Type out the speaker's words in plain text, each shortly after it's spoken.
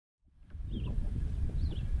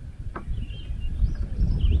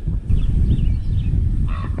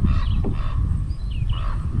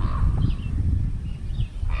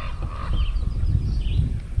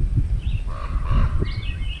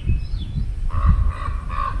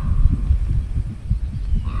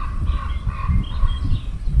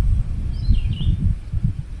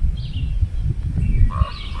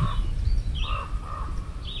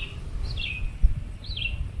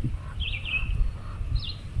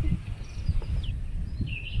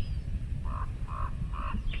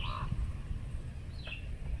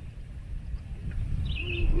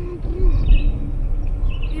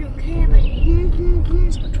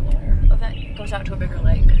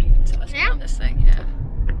thing, yeah.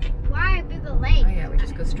 Why through the lake? Oh yeah, we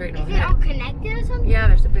just go straight over. Is it all connected or something? Yeah,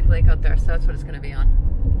 there's a big lake out there, so that's what it's going to be on.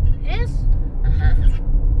 It is? Uh-huh.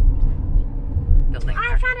 Building I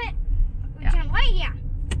there. found it. We can wait here.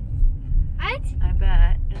 Right? I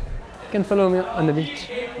bet. You can follow me on the beach.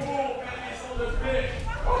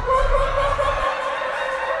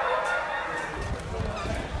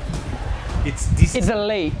 It's a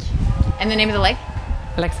lake. And the name of the lake?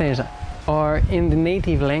 Lac Saint-Jean. Or in the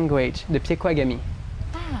native language, the Piekouagami.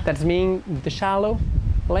 Ah. That means the shallow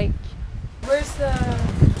lake. Where's the...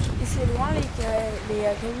 Et c'est loin les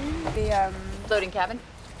cabines? Floating cabin?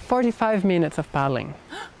 45 minutes of paddling.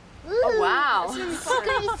 Oh wow. It's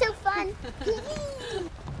gonna be so fun.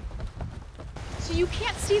 So you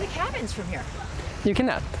can't see the cabins from here? You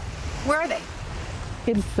cannot. Where are they?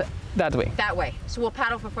 It's that way. That way. So we'll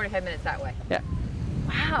paddle for 45 minutes that way. Yeah.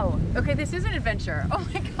 Wow. Okay, this is an adventure. Oh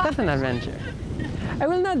my god. That's an adventure. I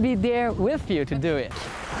will not be there with you to do it.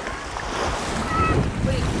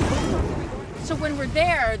 Wait. So when we're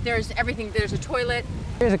there, there's everything. There's a toilet.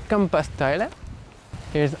 Here's a compost toilet.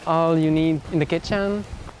 Here's all you need in the kitchen.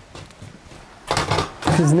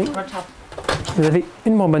 Cuisiner. On top. Vous avez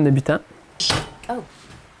une bonbonne de butane. Oh.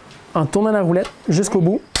 En tournant la roulette jusqu'au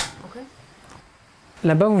bout. Okay.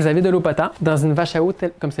 Là-bas, vous avez de l'eau potable dans une vache à eau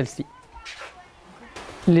comme celle-ci.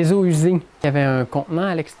 Les eaux usées, il y avait un contenant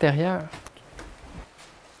à l'extérieur.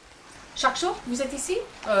 Chaque jour, vous êtes ici?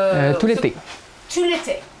 Tout l'été. Tout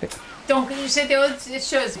l'été. Oui. Donc, c'était autre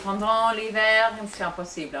chose. Pendant l'hiver, c'est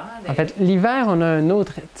impossible. Hein, En fait, l'hiver, on a un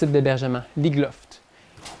autre type d'hébergement, l'Iloft.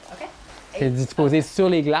 OK. C'est disposé sur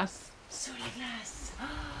les glaces. Sur les glaces. Oh.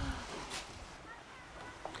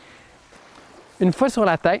 Une fois sur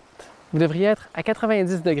la tête, vous devriez être à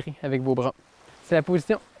 90 degrés avec vos bras. C'est la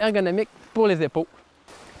position ergonomique pour les épaules.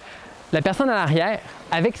 La personne à l'arrière,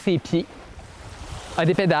 avec ses pieds, a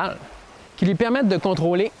des pédales qui lui permettent de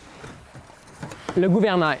contrôler le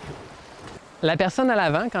gouvernail. La personne à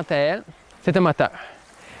l'avant, quant à elle, c'est un moteur.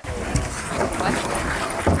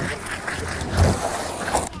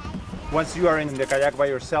 Once you are in the kayak by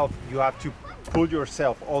yourself, you have to pull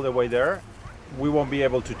yourself all the way there. We won't be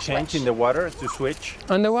able to change in the water, to switch.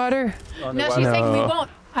 On the water? On the No, water. she's saying we No. won't.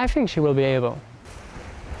 I think she will be able.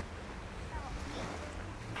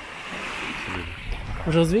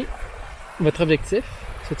 Aujourd'hui, votre objectif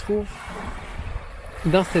se trouve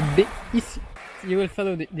dans cette baie ici. You will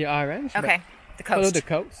follow the orange. but Okay. The coast. Follow the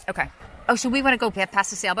coast. Okay. Oh, so we want to go past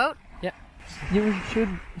the sailboat? Yeah. You should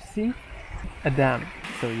see a dam.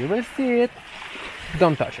 So you will see it.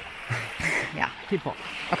 Don't touch it. Yeah. Keep on.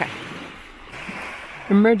 Okay.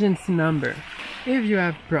 Emergency number. If you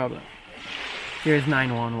have problem, here's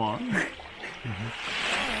 911.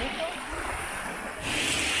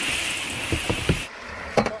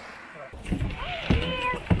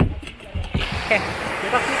 Okay.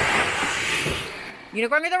 You're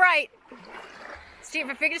going to the right. Steve,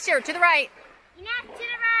 figure to steer to the right. Enough to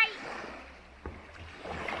the right.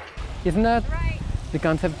 It's not Right. the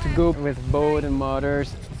concept to go with boat and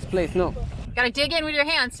motors. This place, no. Got to dig in with your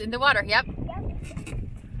hands in the water. Yep.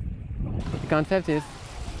 The concept is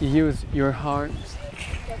you use your arms,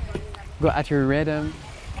 go at your rhythm,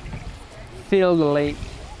 feel the lake,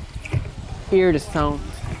 hear the sounds.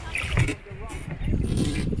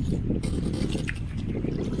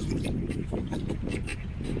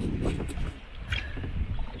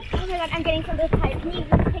 Oh my god, I'm getting from this side. Can you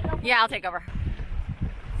just take over? Yeah, I'll take over.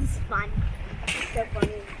 This is fun. So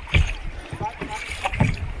funny.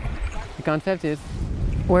 The concept is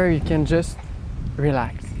where you can just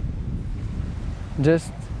relax.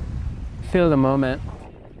 Just feel the moment.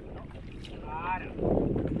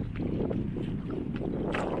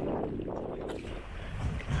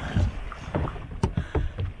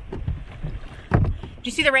 Do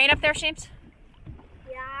you see the rain up there, James?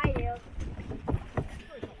 Yeah, I do.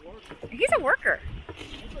 He's a worker.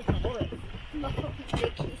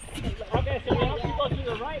 Okay, so we have to go to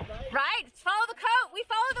the right, right? Right? Follow the coast. We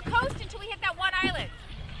follow the coast until we hit that one island.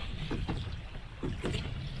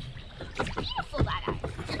 It's beautiful, that eye.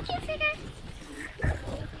 Can't you figure?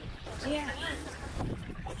 Yeah.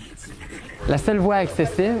 La seule voie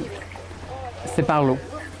accessible, c'est par l'eau.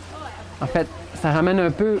 En fait, ça ramène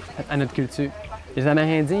un peu à notre culture. Les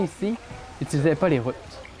Amérindiens ici n'utilisaient pas les routes.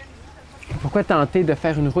 Pourquoi tenter de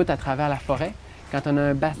faire une route à travers la forêt quand on a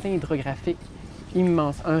un bassin hydrographique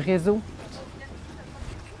immense, un réseau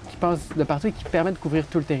qui passe de partout et qui permet de couvrir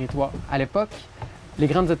tout le territoire? À l'époque, les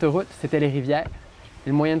grandes autoroutes, c'était les rivières. Et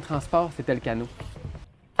le moyen de transport, c'était le canot.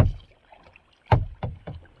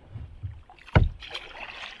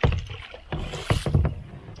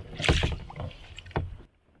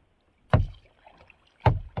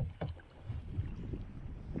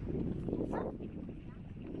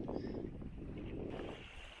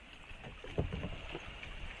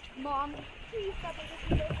 Please stop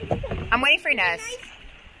it. I'm waiting for Inez. Nice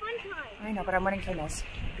fun time. I know, but I'm waiting for Inez.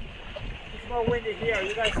 It's more windy here.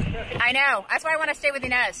 You guys. I know. That's why I want to stay with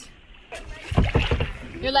Inez.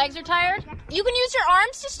 Your legs are tired? You can use your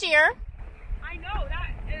arms to steer. I know that,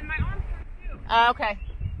 and my arms hurt too. Okay.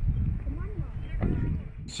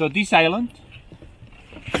 So this island,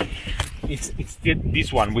 it's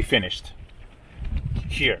this one we finished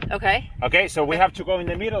here. Okay. Okay, so we have to go in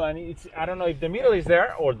the middle, and it's I don't know if the middle is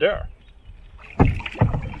there or there.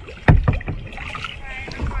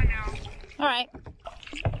 All right.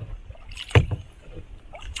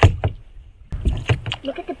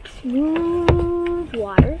 Look at the smooth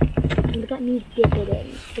water. And look at me dip it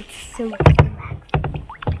in. It's so relaxing.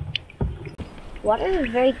 Water is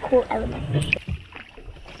a very cool element.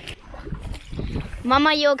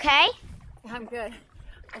 Mama, you okay? I'm good.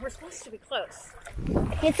 We're supposed to be close.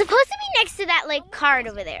 It's supposed to be next to that like card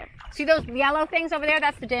over there. See those yellow things over there?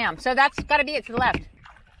 That's the dam. So that's got to be it to the left.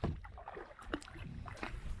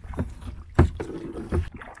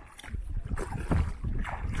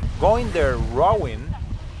 Going there rowing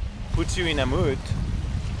puts you in a mood,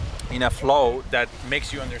 in a flow that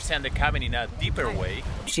makes you understand the cabin in a deeper way.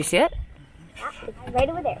 Did you see it? It's right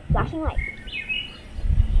over there, flashing light.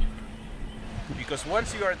 Because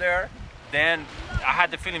once you are there, then I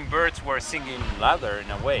had the feeling birds were singing louder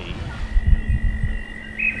in a way.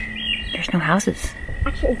 There's no houses.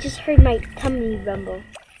 Actually, I just heard my tummy rumble.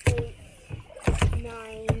 8,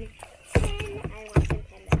 9, 10. I want some 10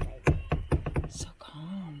 that way. So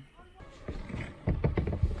calm.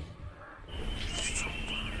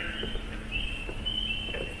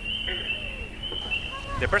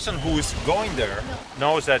 The person who is going there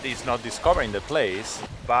knows that he's not discovering the place,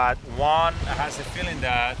 but one has a feeling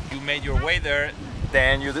that you made your way there,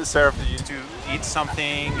 then you deserve to eat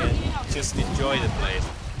something and just enjoy the place.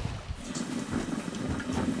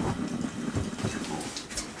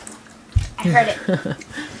 I heard it.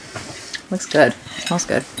 Looks good. Smells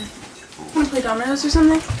good. Want to play dominoes or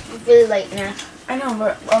something? It's really late now. I know,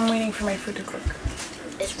 but I'm waiting for my food to cook.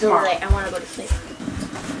 It's really late. I want to go to sleep.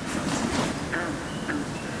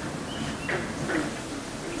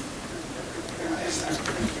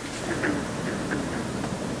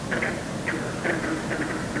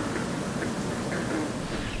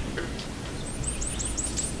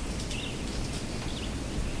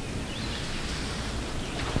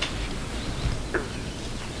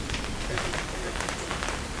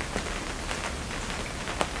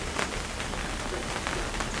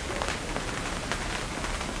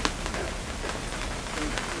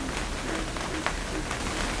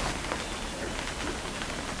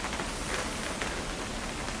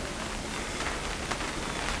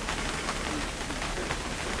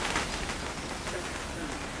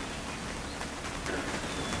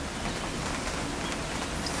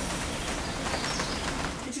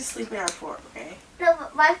 Sleeping on our floor, okay? No,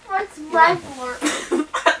 but my floor's my floor.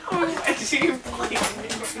 I see you playing.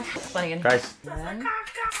 Plenty in. Guys, 7,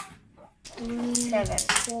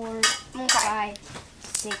 4, 5,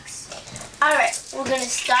 6. Alright, we're gonna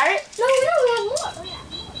start. No, we have more.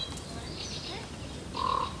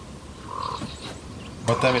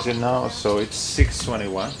 what time is it now? So it's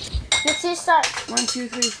 6:21. Let's just start. 1, 2,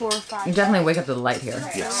 3, 4, 5. You definitely wake up to the light here.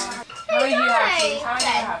 Yes. How many do you have? Steve? How many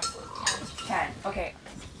do you have? 10. Okay.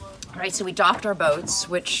 Right, so we docked our boats,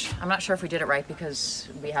 which I'm not sure if we did it right because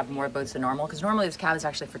we have more boats than normal. Because normally this cabin is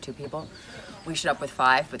actually for 2 people. We showed up with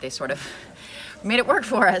 5, but they sort of made it work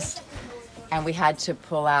for us. And we had to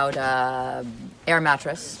pull out air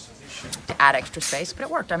mattress to add extra space, but it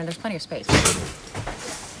worked. I mean, there's plenty of space.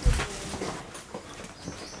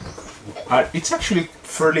 It's actually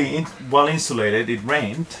fairly well insulated. It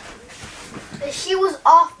rained. She was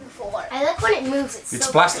off before. I like when it moves. It's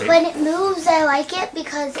so plastic. When it moves, I like it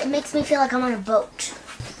because it makes me feel like I'm on a boat.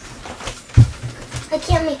 I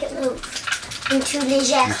can't make it move. I'm too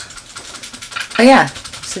légère. Oh yeah,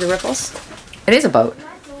 see the ripples? It is a boat.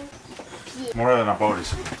 More than a boat,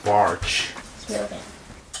 it's a barge.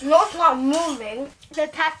 No, it's not moving. It's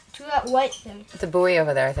attached to that white thing. It's a buoy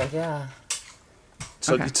over there, I think, yeah.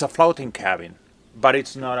 So Okay. it's a floating cabin, but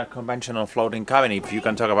it's not a conventional floating cabin, if you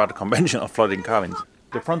can talk about conventional floating cabins.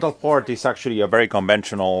 The frontal port is actually a very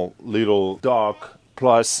conventional little dock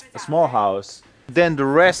plus a small house. Then the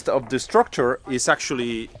rest of the structure is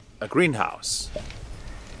actually a greenhouse.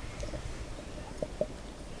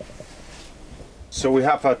 So we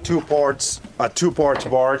have a two-port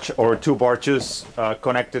barge or 2 barges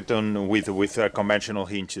connected on with conventional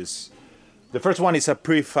hinges. The first one is a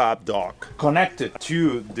prefab dock connected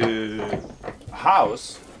to the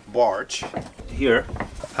house barge here.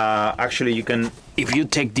 Actually, you can, if you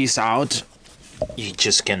take this out, you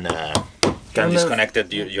just can disconnect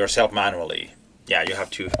it yourself manually. Yeah, you have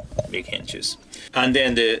two big hinges. And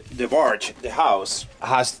then the barge, the house,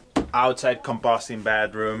 has outside composting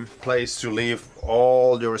bedroom, place to leave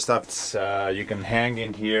all your stuff. You can hang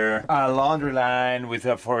in here. A laundry line with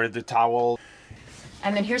for the towel.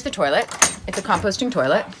 And then here's the toilet. It's a composting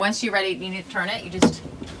toilet. Once you're ready, you need to turn it. You just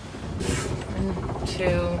 1,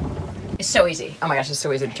 2. It's so easy. Oh my gosh, it's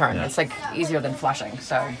so easy to turn. Yeah. It's like easier than flushing.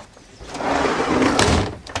 So.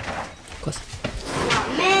 Close.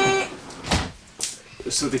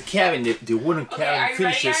 So the cabin, the wooden cabin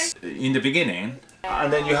finishes in the beginning,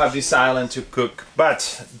 and then you have this island to cook.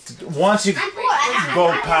 But once you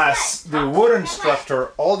go past the wooden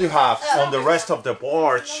structure, all you have on the rest of the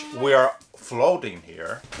barge, we are floating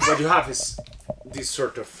here. What you have is this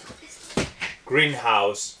sort of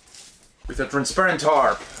greenhouse with a transparent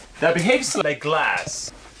tarp that behaves like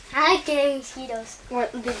glass. I like getting mosquitoes.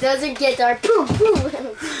 It doesn't get our poo poo.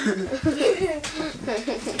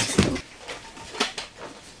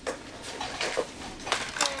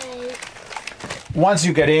 Once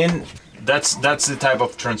you get in, that's the type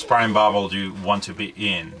of transparent bubble you want to be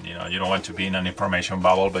in. You know, you don't want to be in an information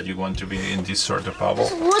bubble, but you want to be in this sort of bubble.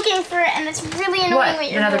 I'm looking for it, and it's really annoying.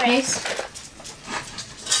 What? Another piece?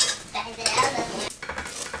 Okay.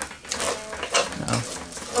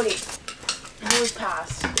 Yours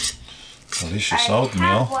passed. Delicious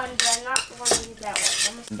oatmeal.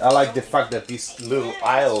 I like the fact that this little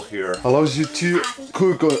aisle here allows you to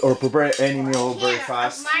cook or prepare any meal very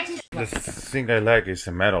fast. The thing I like is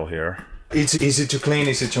the metal here. It's easy to clean,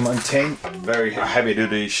 easy to maintain. Very heavy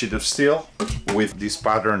duty sheet of steel with this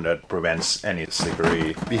pattern that prevents any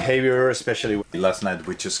slippery behavior, especially last night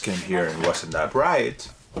we just came here and it wasn't that bright.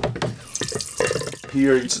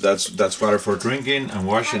 Here that's water for drinking and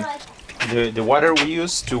washing. The water we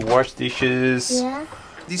use to wash dishes,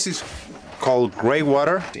 this is called grey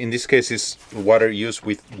water. In this case it's water used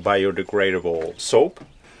with biodegradable soap.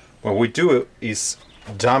 What we do is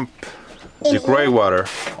dump the grey water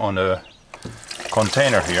on a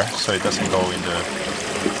container here so it doesn't go in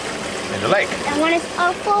the lake. And when it's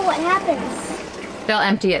all full, what happens? They'll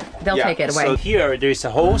empty it. They'll take it away. So here there is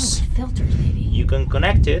a hose. Filters, maybe. You can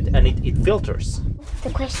connect it and it filters. The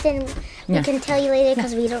question we can tell you later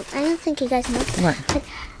because I don't think you guys know. What? But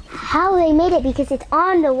how they made it because it's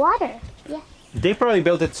on the water. Yeah. They probably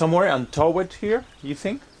built it somewhere and towed it here, you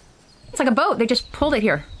think? It's like a boat. They just pulled it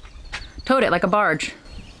here. Towed it like a barge.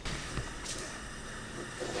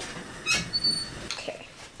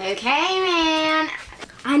 Okay, man.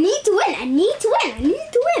 I need to win. I need to win. I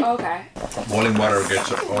need to win. Okay. Boiling water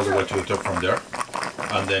gets all the way to the top from there.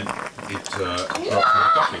 And then it drops in the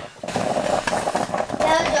coffee.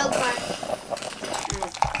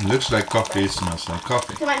 It looks like coffee, it smells like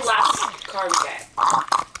coffee. My last card deck.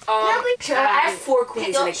 I have 4 queens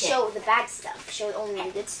in a Don't king. show the bad stuff. Show only the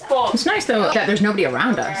good stuff. It's nice though that there's nobody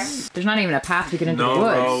around us. There's not even a path to get into the woods.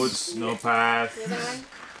 No roads, no path.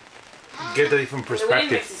 Get a different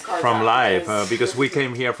perspective from life because we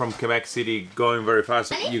came here from Quebec City going very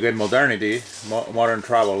fast. You get modernity, modern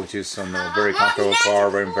travel, which is on a very comfortable car,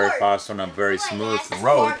 very fast on a very smooth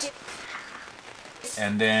road.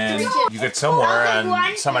 And then you get somewhere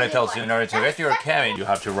and somebody tells you in order to get to your cabin you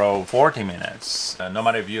have to row 40 minutes. No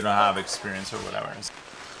matter if you don't have experience or whatever.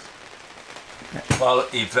 Well,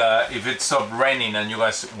 if it stopped raining and you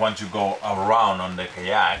guys want to go around on the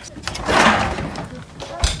kayaks.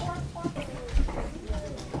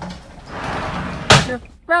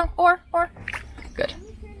 Row or. Good.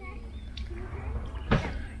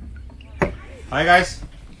 Hi guys.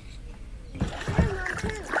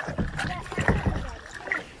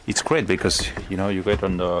 It's great because you know you get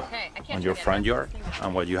on your front yard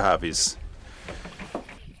and what you have is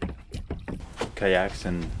kayaks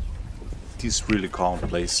and this really calm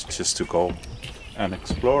place just to go and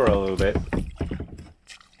explore a little bit.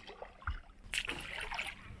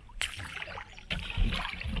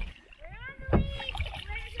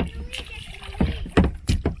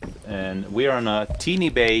 And we are on a teeny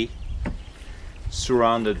bay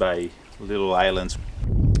surrounded by little islands,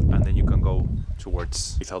 and then you can go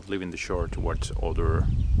towards, without leaving the shore, towards other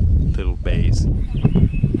little bays.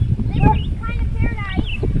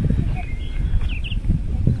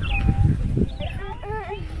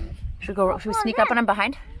 Should we sneak up on him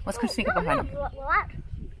behind? Let's go sneak up behind him.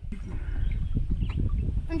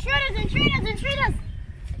 Intruders!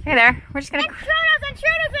 Hey there, we're just gonna...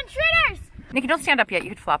 Intruders! Nikki, don't stand up yet. You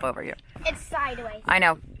could flop over you. It's sideways. I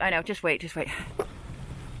know. Just wait. Let's go to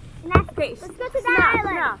that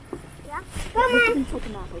island. Yeah? Come on.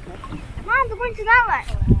 Mom, we're going to that one.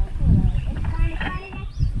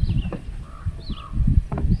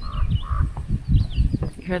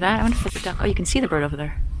 hear that? I wonder if it's a duck. Oh, you can see the bird over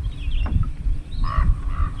there.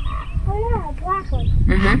 Oh yeah, a black one.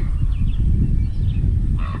 Mm-hmm.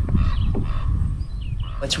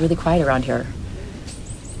 It's really quiet around here.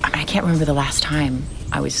 I can't remember the last time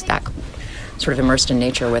I was that sort of immersed in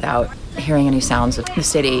nature without hearing any sounds of the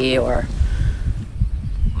city or...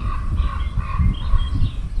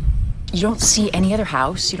 You don't see any other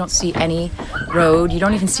house, you don't see any road, you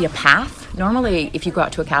don't even see a path. Normally, if you go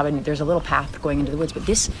out to a cabin, there's a little path going into the woods, but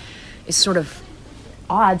this is sort of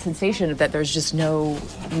odd sensation that there's just no,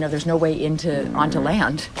 there's no way onto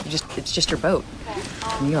land. It's just your boat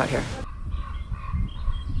and you out here.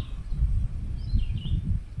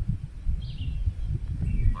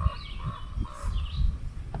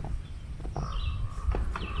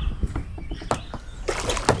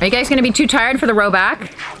 Are you guys gonna be too tired for the row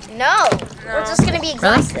back? No, we're just gonna be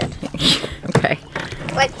exhausted. Really? Okay.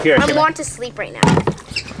 Like, I want to sleep right now.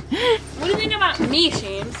 What do you think about me,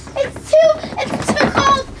 James? It's too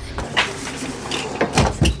cold.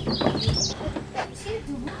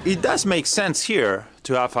 It does make sense here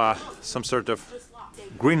to have some sort of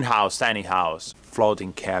greenhouse, tiny house,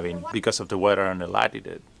 floating cabin because of the weather and the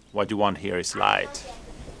latitude. What you want here is light.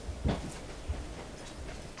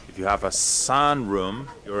 If you have a sunroom,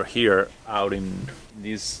 you're here out in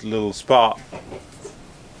this little spot.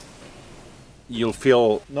 You'll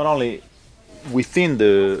feel not only within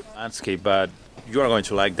the landscape, but you are going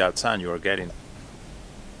to like that sun you are getting.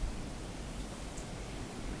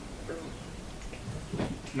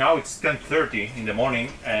 Now it's 10:30 in the morning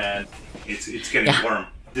and it's getting warm.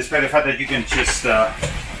 Despite the fact that you can just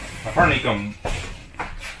apparently you can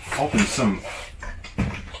open some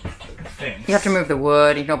things. You have to move the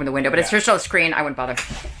wood, you can open the window, but it's just a screen, I wouldn't bother.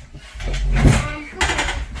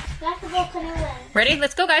 Ready?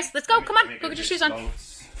 Let's go, guys. Let's go. Come on. Go get your shoes on.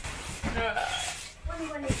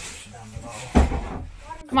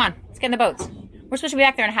 Come on. Let's get in the boats. We're supposed to be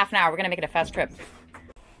back there in half an hour. We're going to make it a fast trip.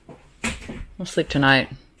 We'll sleep tonight.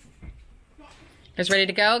 You guys ready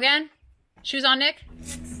to go again? Shoes on, Nick?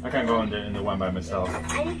 I can't go in the one by myself.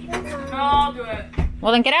 I'll do it.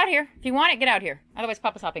 Well, then get out here. If you want it, get out here. Otherwise,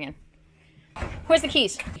 Papa's hopping in. Where's the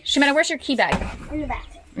keys? Shimena, where's your key bag? In the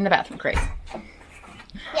bathroom. In the bathroom. Great.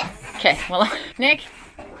 Yes. Okay, well, Nick,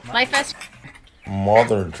 life vest.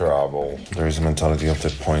 Modern travel. There is a mentality of the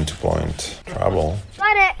point-to-point travel.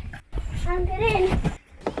 Got it. I'm getting.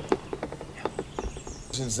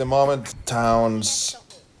 Since the moment towns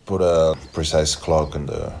put a precise clock in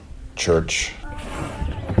the church,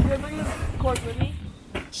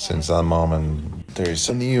 since that moment there is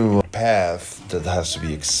a new path that has to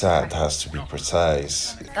be exact, has to be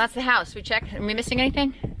precise. That's the house. We checked. Are we missing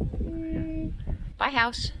anything? Bye,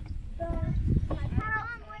 house.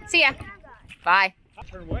 See ya. Bye.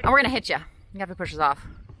 Oh, we're gonna hit you. You have to push us off.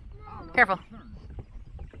 Careful.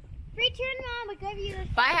 Free turn, Mom. We give you.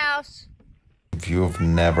 Bye, house. If you've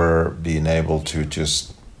never been able to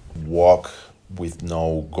just walk with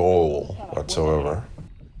no goal whatsoever,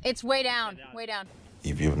 It's way down. Way down.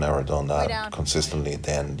 if you've never done Way that down. consistently,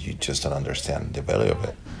 then you just don't understand the value of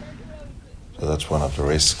it. So that's one of the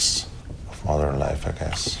risks of modern life, I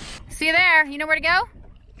guess. See you there. You know where to go? I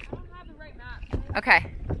don't have the right map.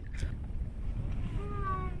 Okay.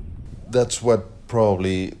 That's what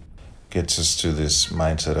probably gets us to this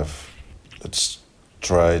mindset of let's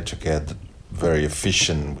try to get very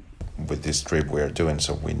efficient with this trip we are doing,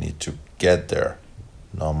 so we need to get there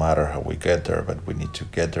no matter how we get there, but we need to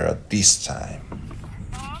get there at this time.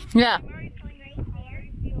 Yeah.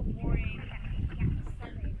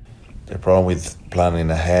 The problem with planning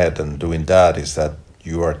ahead and doing that is that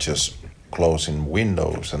you are just closing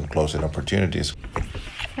windows and closing opportunities,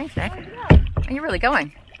 Thanks, Nick. Are you really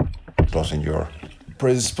going? closing your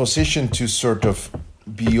predisposition to sort of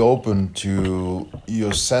be open to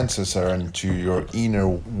your senses and to your inner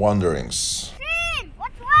wanderings.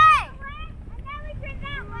 Which way? I thought we turned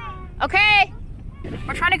that way. Okay.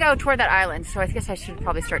 We're trying to go toward that island, so I guess I should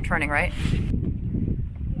probably start turning, right?